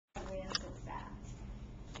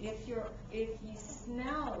if you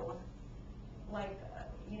smell like,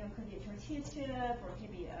 could be a tortilla chip or it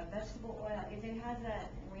could be a vegetable oil, if it has that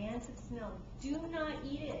rancid smell, do not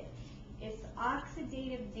eat it. It's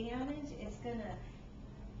oxidative damage. It's gonna,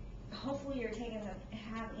 hopefully you're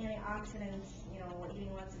have antioxidants,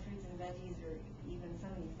 eating lots of fruits and veggies or even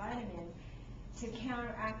some of these vitamins to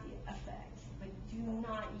counteract the effects. But do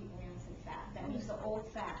not eat rancid fat. That means the old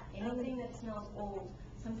fat. Anything that smells old.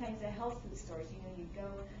 Sometimes at health food stores, you go,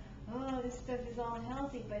 oh, this stuff is all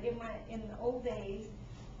healthy. But in the old days,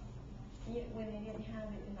 when they didn't have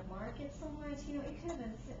it in the market so much, it could have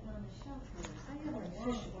been sitting on the shelf for I have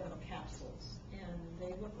fish oil capsules, and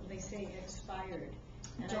they say expired.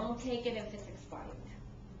 And don't take it if it's expired.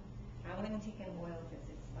 I wouldn't take an oil if it's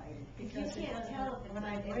expired. Because you can't tell if it's when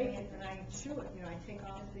I break it, when I chew it, I take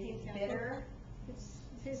off the it's bitter. It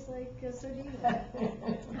tastes like sardine.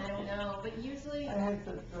 I don't know, but usually, I have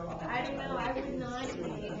to throw out. I don't know, I would not take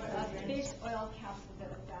a fish oil capsule that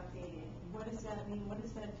was outdated. What does that mean? What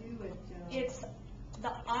does that do? It's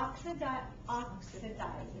the oxidized,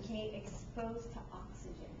 okay, exposed to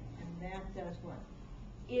oxygen. And that does what?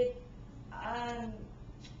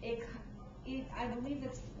 I believe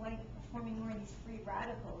it's like forming more of these free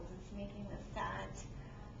radicals. It's making the fat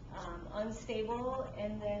unstable,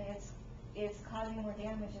 and then it's causing more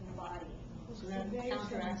damage in the body. So that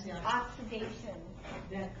counteracts the oxidation.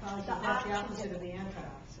 That's the opposite of the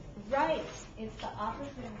antioxidant. Right. It's the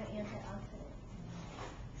opposite of the antioxidant.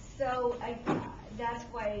 So that's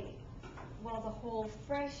why, the whole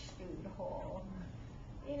fresh food whole,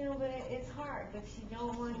 but it's hard. But you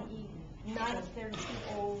don't want to eat nuts if they're too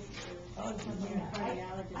old. I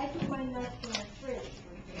keep my nuts in the fridge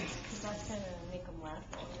because that's going to make them last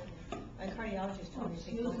longer. A cardiologist told me to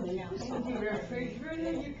take Excuse me, calcium. in the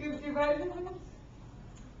refrigerator, you keep the vitamins?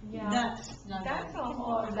 Yeah. Nuts. That's a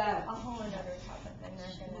whole other topic. I'm not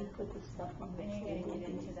You gonna. put the stuff on the I ain't gonna get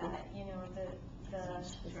into that. The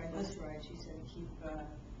Triglycerides, she said to keep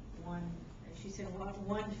one. She said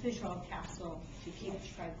one fish oil capsule to keep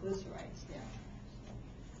triglycerides down.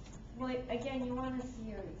 Well, again, you want to see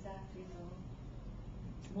your exact result.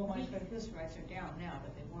 Well, my triglycerides are down now,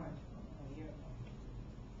 but they weren't a year ago.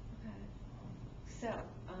 Okay. So,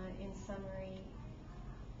 in summary,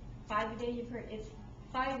 5 a day. It's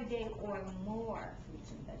 5 a day or more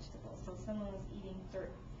fruits and vegetables. So, if someone was eating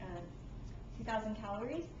 2,000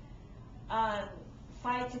 calories,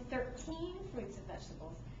 5 to 13 fruits and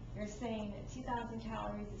vegetables. You're saying that 2,000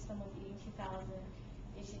 calories, if someone's eating 2,000,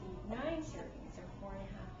 they should eat 9 servings or 4.5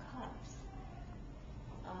 cups.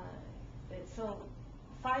 So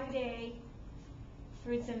 5 a day,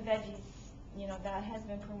 fruits and veggies, that has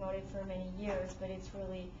been promoted for many years, but it's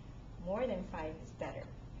really more than 5 is better.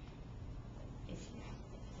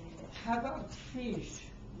 How about fish?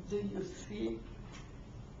 Do you see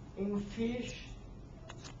in fish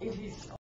it is